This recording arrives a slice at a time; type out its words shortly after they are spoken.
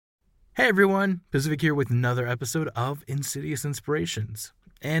Hey everyone, Pacific here with another episode of Insidious Inspirations.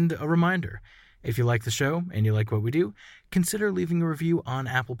 And a reminder, if you like the show and you like what we do, consider leaving a review on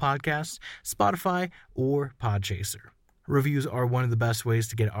Apple Podcasts, Spotify, or Podchaser. Reviews are one of the best ways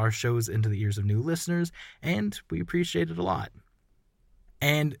to get our shows into the ears of new listeners, and we appreciate it a lot.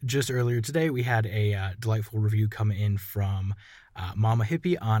 And just earlier today, we had a delightful review come in from Mama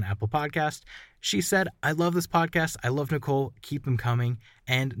Hippie on Apple Podcast. She said, I love this podcast. I love Nicole. Keep them coming.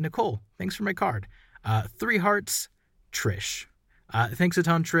 And Nicole, thanks for my card. 3 hearts, Trish. Thanks a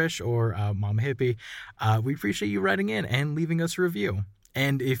ton, Trish, or Mama Hippie. We appreciate you writing in and leaving us a review.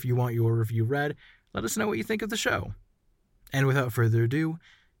 And if you want your review read, let us know what you think of the show. And without further ado,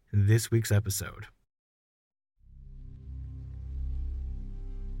 this week's episode.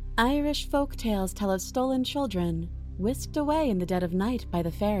 Irish folk tales tell of stolen children, whisked away in the dead of night by the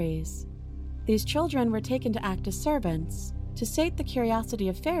fairies. These children were taken to act as servants, to sate the curiosity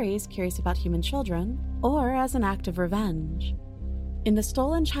of fairies curious about human children, or as an act of revenge. In the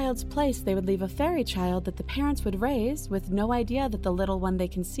stolen child's place, they would leave a fairy child that the parents would raise with no idea that the little one they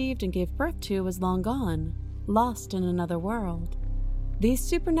conceived and gave birth to was long gone, lost in another world. These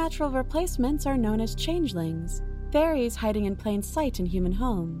supernatural replacements are known as changelings, fairies hiding in plain sight in human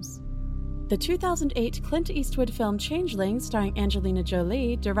homes. The 2008 Clint Eastwood film Changelings, starring Angelina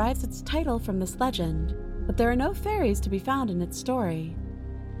Jolie, derives its title from this legend, but there are no fairies to be found in its story.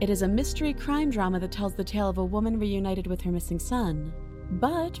 It is a mystery crime drama that tells the tale of a woman reunited with her missing son.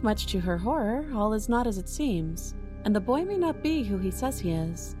 But, much to her horror, all is not as it seems, and the boy may not be who he says he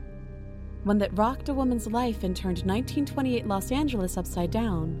is. One that rocked a woman's life and turned 1928 Los Angeles upside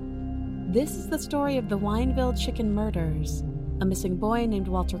down. This is the story of the Wineville chicken murders, a missing boy named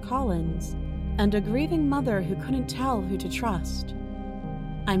Walter Collins, and a grieving mother who couldn't tell who to trust.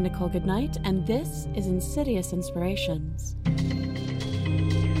 I'm Nicole Goodnight, and this is Insidious Inspirations.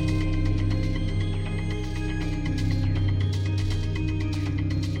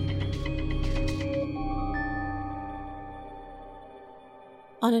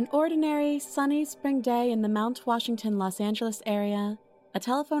 On an ordinary, sunny spring day in the Mount Washington, Los Angeles area, a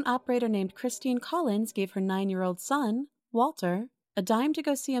telephone operator named Christine Collins gave her 9-year-old son, Walter, a dime to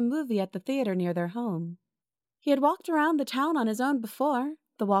go see a movie at the theater near their home. He had walked around the town on his own before,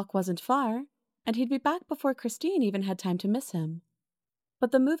 the walk wasn't far, and he'd be back before Christine even had time to miss him.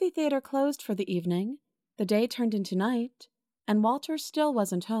 But the movie theater closed for the evening, the day turned into night, and Walter still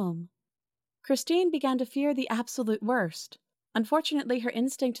wasn't home. Christine began to fear the absolute worst. Unfortunately, her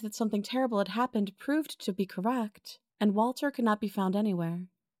instinct that something terrible had happened proved to be correct, and Walter could not be found anywhere.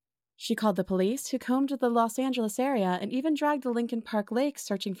 She called the police, who combed the Los Angeles area and even dragged the Lincoln Park Lake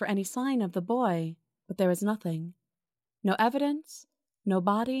searching for any sign of the boy, but there was nothing. No evidence, no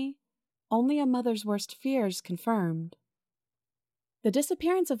body, only a mother's worst fears confirmed. The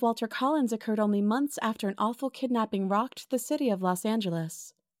disappearance of Walter Collins occurred only months after an awful kidnapping rocked the city of Los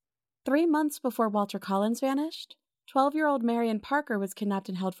Angeles. 3 months before Walter Collins vanished, 12-year-old Marion Parker was kidnapped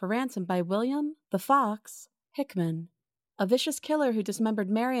and held for ransom by William, the Fox, Hickman, a vicious killer who dismembered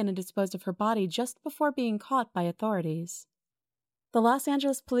Marion and disposed of her body just before being caught by authorities. The Los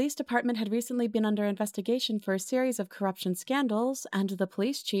Angeles Police Department had recently been under investigation for a series of corruption scandals, and the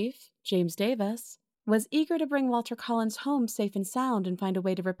police chief, James Davis, was eager to bring Walter Collins home safe and sound and find a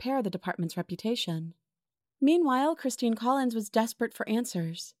way to repair the department's reputation. Meanwhile, Christine Collins was desperate for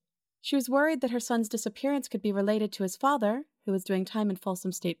answers. She was worried that her son's disappearance could be related to his father, who was doing time in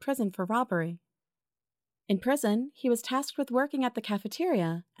Folsom State Prison for robbery. In prison, he was tasked with working at the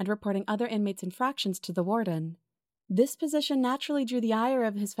cafeteria and reporting other inmates' infractions to the warden. This position naturally drew the ire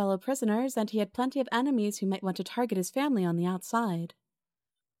of his fellow prisoners, and he had plenty of enemies who might want to target his family on the outside.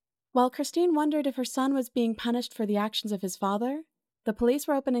 While Christine wondered if her son was being punished for the actions of his father, the police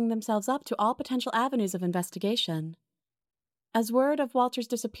were opening themselves up to all potential avenues of investigation. As word of Walter's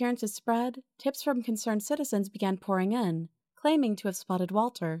disappearances spread, tips from concerned citizens began pouring in, claiming to have spotted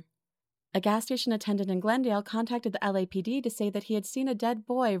Walter. A gas station attendant in Glendale contacted the LAPD to say that he had seen a dead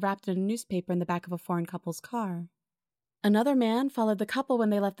boy wrapped in a newspaper in the back of a foreign couple's car. Another man followed the couple when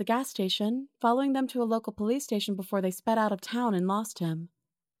they left the gas station, following them to a local police station before they sped out of town and lost him.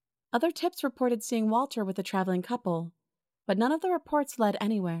 Other tips reported seeing Walter with a traveling couple, but none of the reports led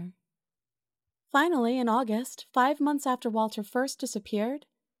anywhere. Finally, in August, 5 months after Walter first disappeared,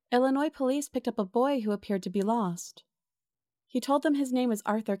 Illinois police picked up a boy who appeared to be lost. He told them his name was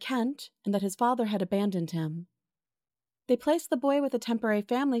Arthur Kent and that his father had abandoned him. They placed the boy with a temporary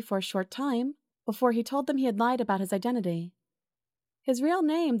family for a short time before he told them he had lied about his identity. His real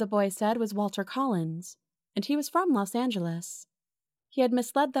name, the boy said, was Walter Collins, and he was from Los Angeles. He had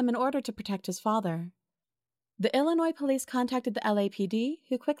misled them in order to protect his father. The Illinois police contacted the LAPD,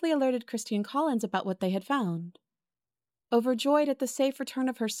 who quickly alerted Christine Collins about what they had found. Overjoyed at the safe return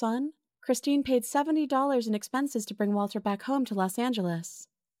of her son, Christine paid $70 in expenses to bring Walter back home to Los Angeles.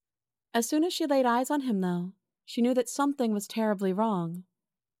 As soon as she laid eyes on him, though, she knew that something was terribly wrong.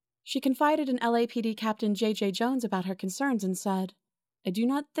 She confided in LAPD Captain J.J. Jones about her concerns and said, "I do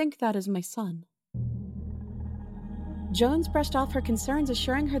not think that is my son." Jones brushed off her concerns,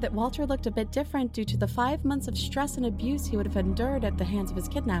 assuring her that Walter looked a bit different due to the 5 months of stress and abuse he would have endured at the hands of his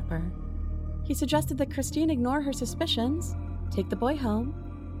kidnapper. He suggested that Christine ignore her suspicions, take the boy home,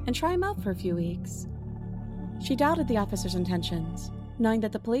 and try him out for a few weeks. She doubted the officer's intentions, knowing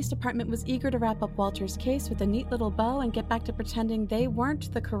that the police department was eager to wrap up Walter's case with a neat little bow and get back to pretending they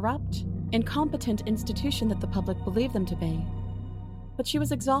weren't the corrupt, incompetent institution that the public believed them to be. But she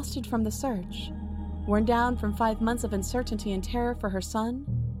was exhausted from the search, worn down from 5 months of uncertainty and terror for her son,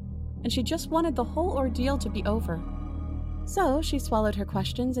 and she just wanted the whole ordeal to be over. So she swallowed her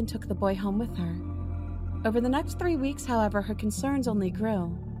questions and took the boy home with her. Over the next 3 weeks, however, her concerns only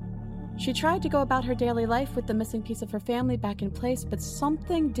grew. She tried to go about her daily life with the missing piece of her family back in place, but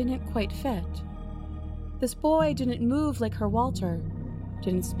something didn't quite fit. This boy didn't move like her Walter,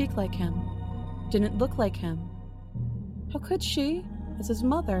 didn't speak like him, didn't look like him. How could she, as his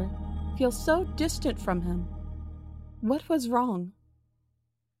mother, feel so distant from him? What was wrong?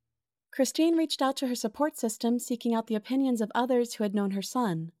 Christine reached out to her support system, seeking out the opinions of others who had known her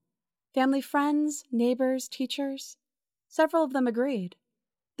son. Family friends, neighbors, teachers. Several of them agreed.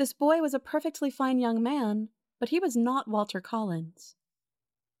 This boy was a perfectly fine young man, but he was not Walter Collins.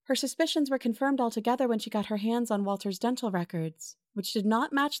 Her suspicions were confirmed altogether when she got her hands on Walter's dental records, which did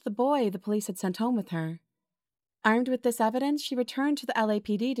not match the boy the police had sent home with her. Armed with this evidence, she returned to the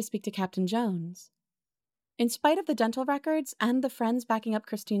LAPD to speak to Captain Jones. In spite of the dental records and the friends backing up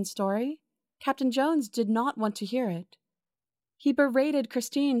Christine's story, Captain Jones did not want to hear it. He berated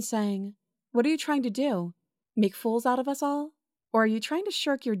Christine, saying, "What are you trying to do? Make fools out of us all? Or are you trying to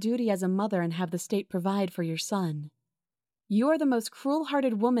shirk your duty as a mother and have the state provide for your son? You are the most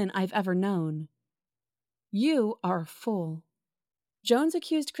cruel-hearted woman I've ever known. You are a fool." Jones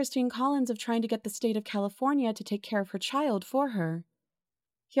accused Christine Collins of trying to get the state of California to take care of her child for her.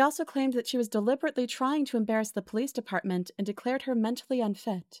 He also claimed that she was deliberately trying to embarrass the police department and declared her mentally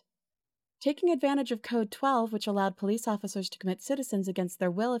unfit. Taking advantage of Code 12, which allowed police officers to commit citizens against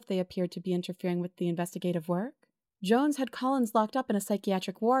their will if they appeared to be interfering with the investigative work, Jones had Collins locked up in a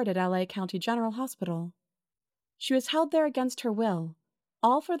psychiatric ward at LA County General Hospital. She was held there against her will,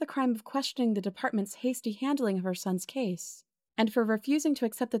 all for the crime of questioning the department's hasty handling of her son's case, and for refusing to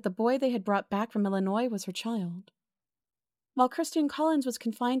accept that the boy they had brought back from Illinois was her child. While Christine Collins was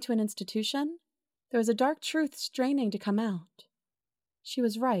confined to an institution, there was a dark truth straining to come out. She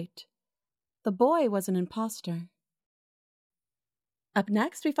was right. The boy was an imposter. Up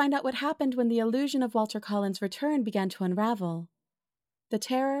next, we find out what happened when the illusion of Walter Collins' return began to unravel. The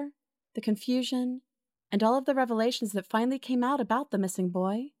terror, the confusion, and all of the revelations that finally came out about the missing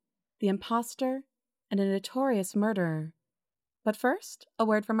boy, the imposter, and a notorious murderer. But first, a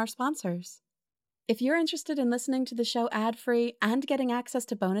word from our sponsors. If you're interested in listening to the show ad-free and getting access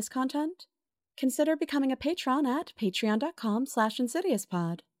to bonus content, consider becoming a patron at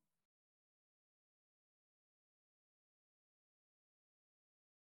patreon.com/insidiouspod.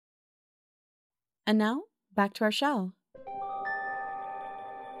 And now, back to our show.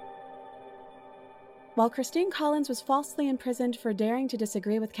 While Christine Collins was falsely imprisoned for daring to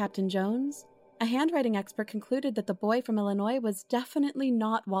disagree with Captain Jones, a handwriting expert concluded that the boy from Illinois was definitely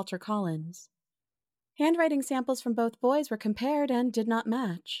not Walter Collins. Handwriting samples from both boys were compared and did not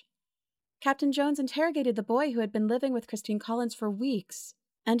match. Captain Jones interrogated the boy who had been living with Christine Collins for weeks,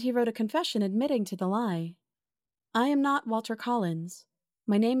 and he wrote a confession admitting to the lie. "I am not Walter Collins.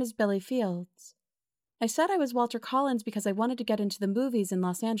 My name is Billy Fields. I said I was Walter Collins because I wanted to get into the movies in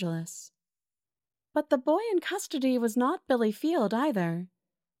Los Angeles." But the boy in custody was not Billy Field either.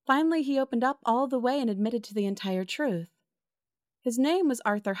 Finally, he opened up all the way and admitted to the entire truth. His name was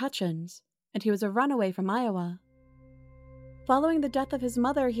Arthur Hutchins, and he was a runaway from Iowa. Following the death of his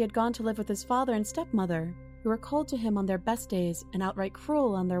mother, he had gone to live with his father and stepmother, who were cold to him on their best days and outright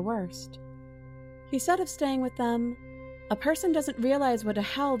cruel on their worst. He said of staying with them, "A person doesn't realize what a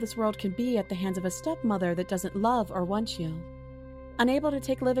hell this world can be at the hands of a stepmother that doesn't love or want you." Unable to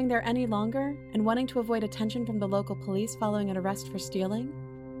take living there any longer, and wanting to avoid attention from the local police following an arrest for stealing,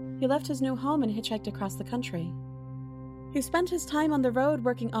 he left his new home and hitchhiked across the country. He spent his time on the road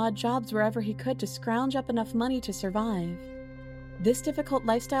working odd jobs wherever he could to scrounge up enough money to survive. This difficult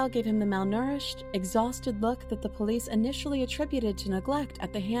lifestyle gave him the malnourished, exhausted look that the police initially attributed to neglect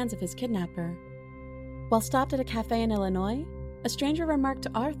at the hands of his kidnapper. While stopped at a cafe in Illinois, a stranger remarked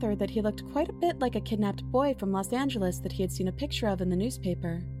to Arthur that he looked quite a bit like a kidnapped boy from Los Angeles that he had seen a picture of in the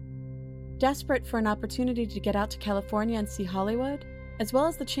newspaper. Desperate for an opportunity to get out to California and see Hollywood, as well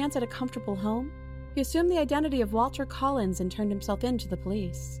as the chance at a comfortable home, he assumed the identity of Walter Collins and turned himself in to the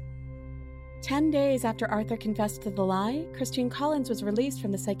police. 10 days after Arthur confessed to the lie, Christine Collins was released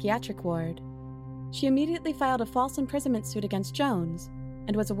from the psychiatric ward. She immediately filed a false imprisonment suit against Jones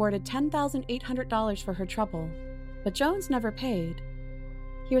and was awarded $10,800 for her trouble, but Jones never paid.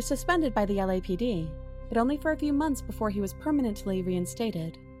 He was suspended by the LAPD, but only for a few months before he was permanently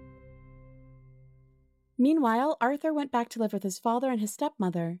reinstated. Meanwhile, Arthur went back to live with his father and his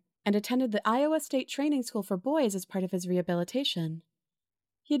stepmother and attended the Iowa State Training School for Boys as part of his rehabilitation.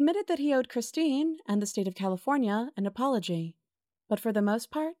 He admitted that he owed Christine and the state of California an apology, but for the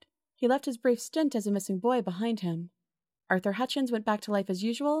most part, he left his brief stint as a missing boy behind him. Arthur Hutchins went back to life as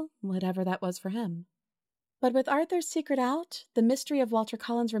usual, whatever that was for him. But with Arthur's secret out, the mystery of Walter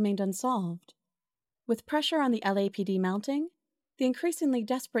Collins remained unsolved. With pressure on the LAPD mounting, the increasingly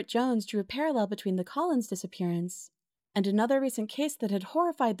desperate Jones drew a parallel between the Collins disappearance and another recent case that had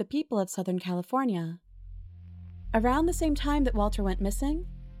horrified the people of Southern California. Around the same time that Walter went missing,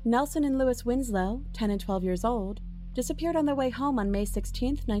 Nelson and Louis Winslow, 10 and 12 years old, disappeared on their way home on May 16,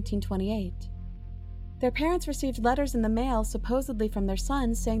 1928. Their parents received letters in the mail supposedly from their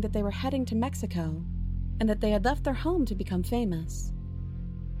sons saying that they were heading to Mexico and that they had left their home to become famous.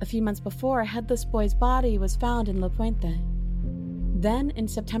 A few months before, a headless boy's body was found in La Puente. Then, in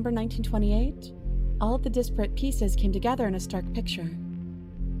September 1928, all of the disparate pieces came together in a stark picture.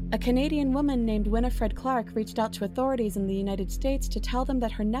 A Canadian woman named Winifred Clark reached out to authorities in the United States to tell them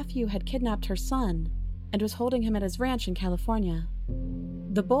that her nephew had kidnapped her son and was holding him at his ranch in California.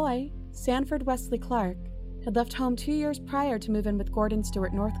 The boy, Sanford Wesley Clark, had left home 2 years prior to move in with Gordon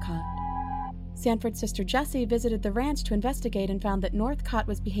Stewart Northcott. Sanford's sister Jessie visited the ranch to investigate and found that Northcott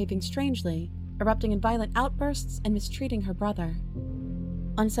was behaving strangely, erupting in violent outbursts and mistreating her brother.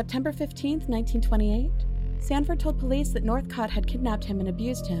 On September 15, 1928, Sanford told police that Northcott had kidnapped him and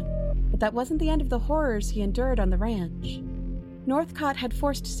abused him, but that wasn't the end of the horrors he endured on the ranch. Northcott had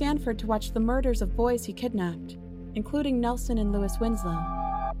forced Sanford to watch the murders of boys he kidnapped, including Nelson and Louis Winslow.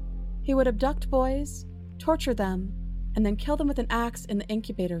 He would abduct boys, torture them, and then kill them with an axe in the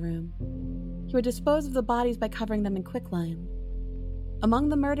incubator room. He would dispose of the bodies by covering them in quicklime. Among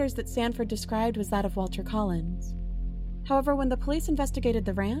the murders that Sanford described was that of Walter Collins. However, when the police investigated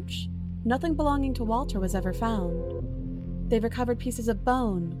the ranch, nothing belonging to Walter was ever found. They recovered pieces of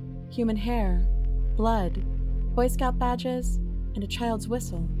bone, human hair, blood, Boy Scout badges, and a child's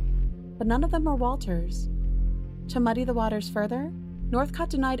whistle, but none of them were Walter's. To muddy the waters further, Northcott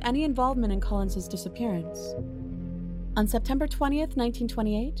denied any involvement in Collins's disappearance. On September 20th,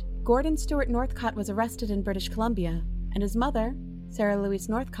 1928, Gordon Stewart Northcott was arrested in British Columbia, and his mother, Sarah Louise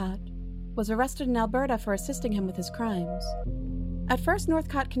Northcott, was arrested in Alberta for assisting him with his crimes. At first,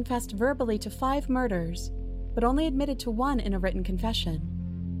 Northcott confessed verbally to 5 murders, but only admitted to 1 in a written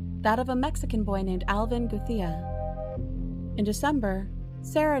confession, that of a Mexican boy named Alvin Guthia. In December,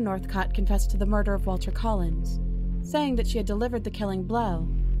 Sarah Northcott confessed to the murder of Walter Collins, saying that she had delivered the killing blow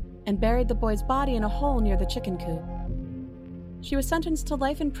and buried the boy's body in a hole near the chicken coop. She was sentenced to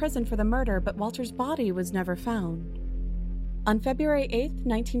life in prison for the murder, but Walter's body was never found. On February 8,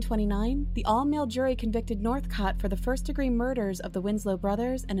 1929, the all-male jury convicted Northcott for the first-degree murders of the Winslow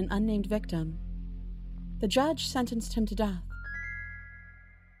brothers and an unnamed victim. The judge sentenced him to death.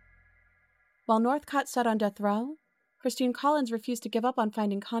 While Northcott sat on death row, Christine Collins refused to give up on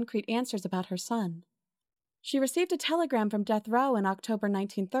finding concrete answers about her son. She received a telegram from death row in October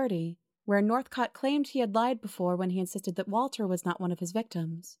 1930, where Northcott claimed he had lied before when he insisted that Walter was not one of his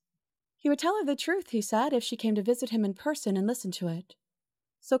victims. He would tell her the truth, he said, if she came to visit him in person and listen to it.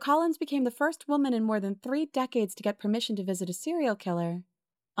 So Collins became the first woman in more than 3 decades to get permission to visit a serial killer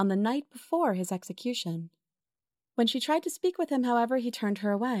on the night before his execution. When she tried to speak with him, however, he turned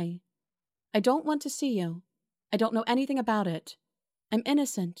her away. "I don't want to see you. I don't know anything about it. I'm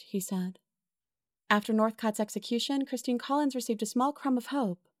innocent," he said. After Northcott's execution, Christine Collins received a small crumb of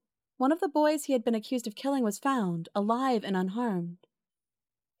hope. One of the boys he had been accused of killing was found, alive and unharmed.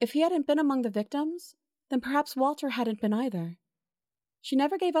 If he hadn't been among the victims, then perhaps Walter hadn't been either. She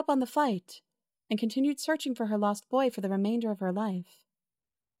never gave up on the fight and continued searching for her lost boy for the remainder of her life.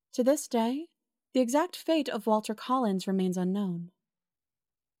 To this day, the exact fate of Walter Collins remains unknown.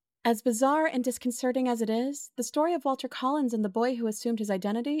 As bizarre and disconcerting as it is, the story of Walter Collins and the boy who assumed his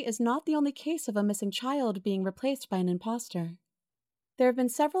identity is not the only case of a missing child being replaced by an imposter. There have been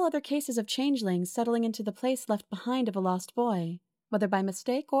several other cases of changelings settling into the place left behind of a lost boy, whether by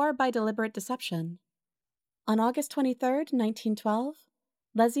mistake or by deliberate deception. On August 23, 1912,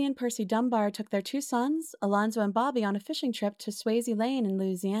 Leslie and Percy Dunbar took their 2 sons, Alonzo and Bobby, on a fishing trip to Swayze Lane in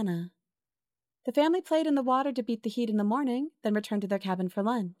Louisiana. The family played in the water to beat the heat in the morning, then returned to their cabin for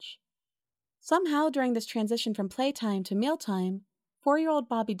lunch. Somehow, during this transition from playtime to mealtime, 4-year-old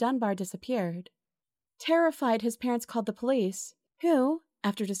Bobby Dunbar disappeared. Terrified, his parents called the police, who,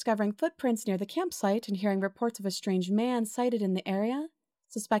 after discovering footprints near the campsite and hearing reports of a strange man sighted in the area,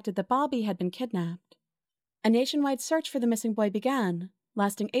 suspected that Bobby had been kidnapped. A nationwide search for the missing boy began,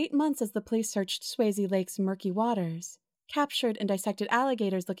 lasting 8 months as the police searched Swayze Lake's murky waters, captured and dissected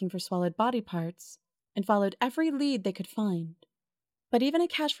alligators looking for swallowed body parts, and followed every lead they could find. But even a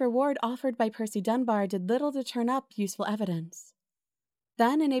cash reward offered by Percy Dunbar did little to turn up useful evidence.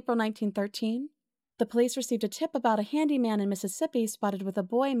 Then, in April 1913, the police received a tip about a handyman in Mississippi spotted with a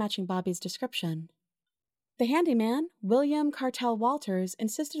boy matching Bobby's description. The handyman, William Cartel Walters,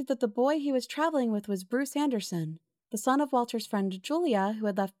 insisted that the boy he was traveling with was Bruce Anderson, the son of Walter's friend Julia, who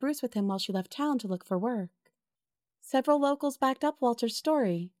had left Bruce with him while she left town to look for work. Several locals backed up Walter's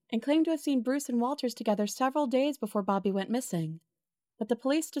story and claimed to have seen Bruce and Walters together several days before Bobby went missing, but the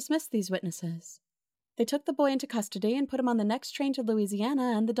police dismissed these witnesses. They took the boy into custody and put him on the next train to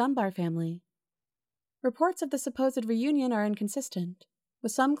Louisiana and the Dunbar family. Reports of the supposed reunion are inconsistent,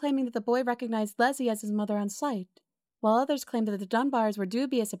 with some claiming that the boy recognized Leslie as his mother on sight, while others claimed that the Dunbars were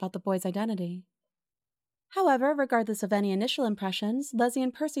dubious about the boy's identity. However, regardless of any initial impressions, Leslie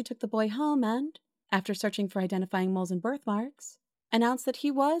and Percy took the boy home and, after searching for identifying moles and birthmarks, announced that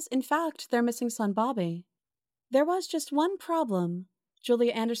he was, in fact, their missing son Bobby. There was just one problem.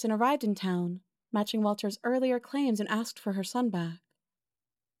 Julia Anderson arrived in town, matching Walter's earlier claims, and asked for her son back.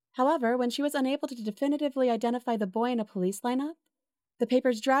 However, when she was unable to definitively identify the boy in a police lineup, the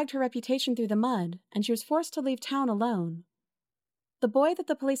papers dragged her reputation through the mud, and she was forced to leave town alone. The boy that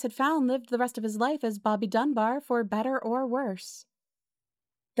the police had found lived the rest of his life as Bobby Dunbar, for better or worse.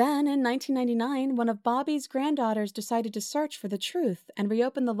 Then, in 1999, one of Bobby's granddaughters decided to search for the truth and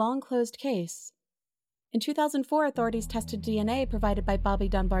reopen the long-closed case. In 2004, authorities tested DNA provided by Bobby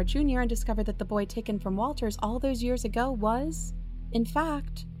Dunbar Jr. and discovered that the boy taken from Walters all those years ago was, in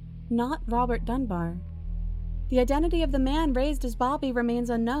fact, not Robert Dunbar. The identity of the man raised as Bobby remains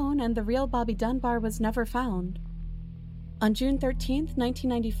unknown, and the real Bobby Dunbar was never found. On June 13,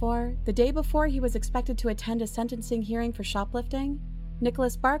 1994, the day before he was expected to attend a sentencing hearing for shoplifting,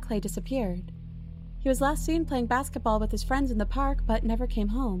 Nicholas Barclay disappeared. He was last seen playing basketball with his friends in the park, but never came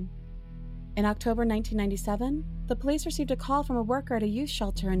home. In October 1997, the police received a call from a worker at a youth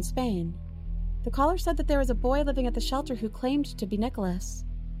shelter in Spain. The caller said that there was a boy living at the shelter who claimed to be Nicholas.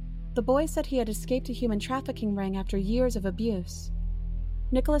 The boy said he had escaped a human trafficking ring after years of abuse.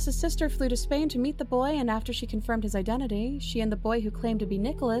 Nicholas's sister flew to Spain to meet the boy, and after she confirmed his identity, she and the boy who claimed to be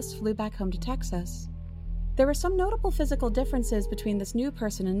Nicholas flew back home to Texas. There were some notable physical differences between this new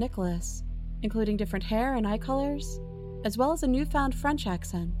person and Nicholas, including different hair and eye colors, as well as a newfound French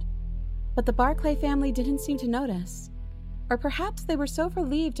accent. But the Barclay family didn't seem to notice, or perhaps they were so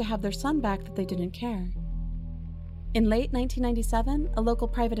relieved to have their son back that they didn't care. In late 1997, a local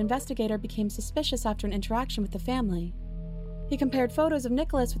private investigator became suspicious after an interaction with the family. He compared photos of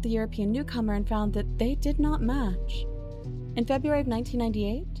Nicholas with the European newcomer and found that they did not match. In February of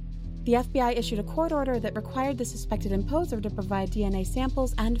 1998, the FBI issued a court order that required the suspected imposer to provide DNA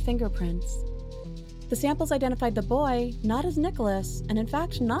samples and fingerprints. The samples identified the boy not as Nicholas, and in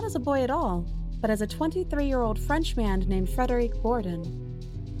fact not as a boy at all, but as a 23-year-old Frenchman named Frédéric Bourdon.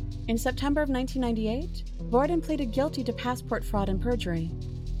 In September of 1998, Bourdon pleaded guilty to passport fraud and perjury.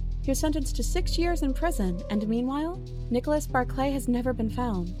 He was sentenced to 6 years in prison, and meanwhile, Nicholas Barclay has never been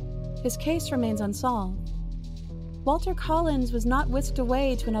found. His case remains unsolved. Walter Collins was not whisked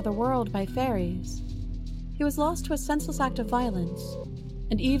away to another world by fairies. He was lost to a senseless act of violence,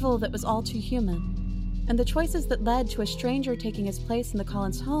 an evil that was all too human, and the choices that led to a stranger taking his place in the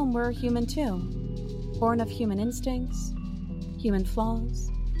Collins home were human too, born of human instincts, human flaws,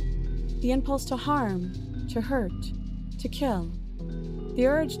 the impulse to harm, to hurt, to kill, the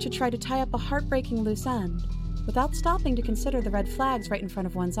urge to try to tie up a heartbreaking loose end without stopping to consider the red flags right in front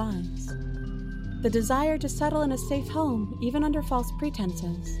of one's eyes, the desire to settle in a safe home even under false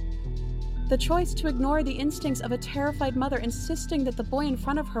pretenses, the choice to ignore the instincts of a terrified mother insisting that the boy in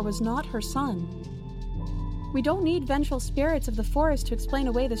front of her was not her son. We don't need vengeful spirits of the forest to explain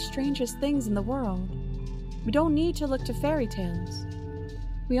away the strangest things in the world. We don't need to look to fairy tales.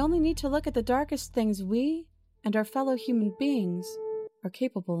 We only need to look at the darkest things we and our fellow human beings are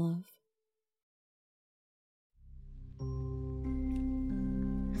capable of.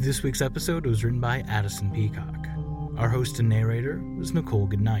 This week's episode was written by Addison Peacock. Our host and narrator was Nicole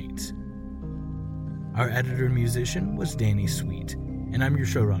Goodnight. Our editor and musician was Danny Sweet, and I'm your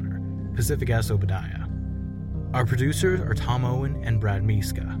showrunner, Pacific S. Obadiah. Our producers are Tom Owen and Brad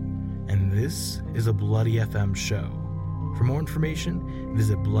Miska, and this is a Bloody FM show. For more information,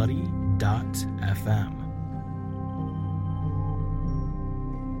 visit bloody.fm.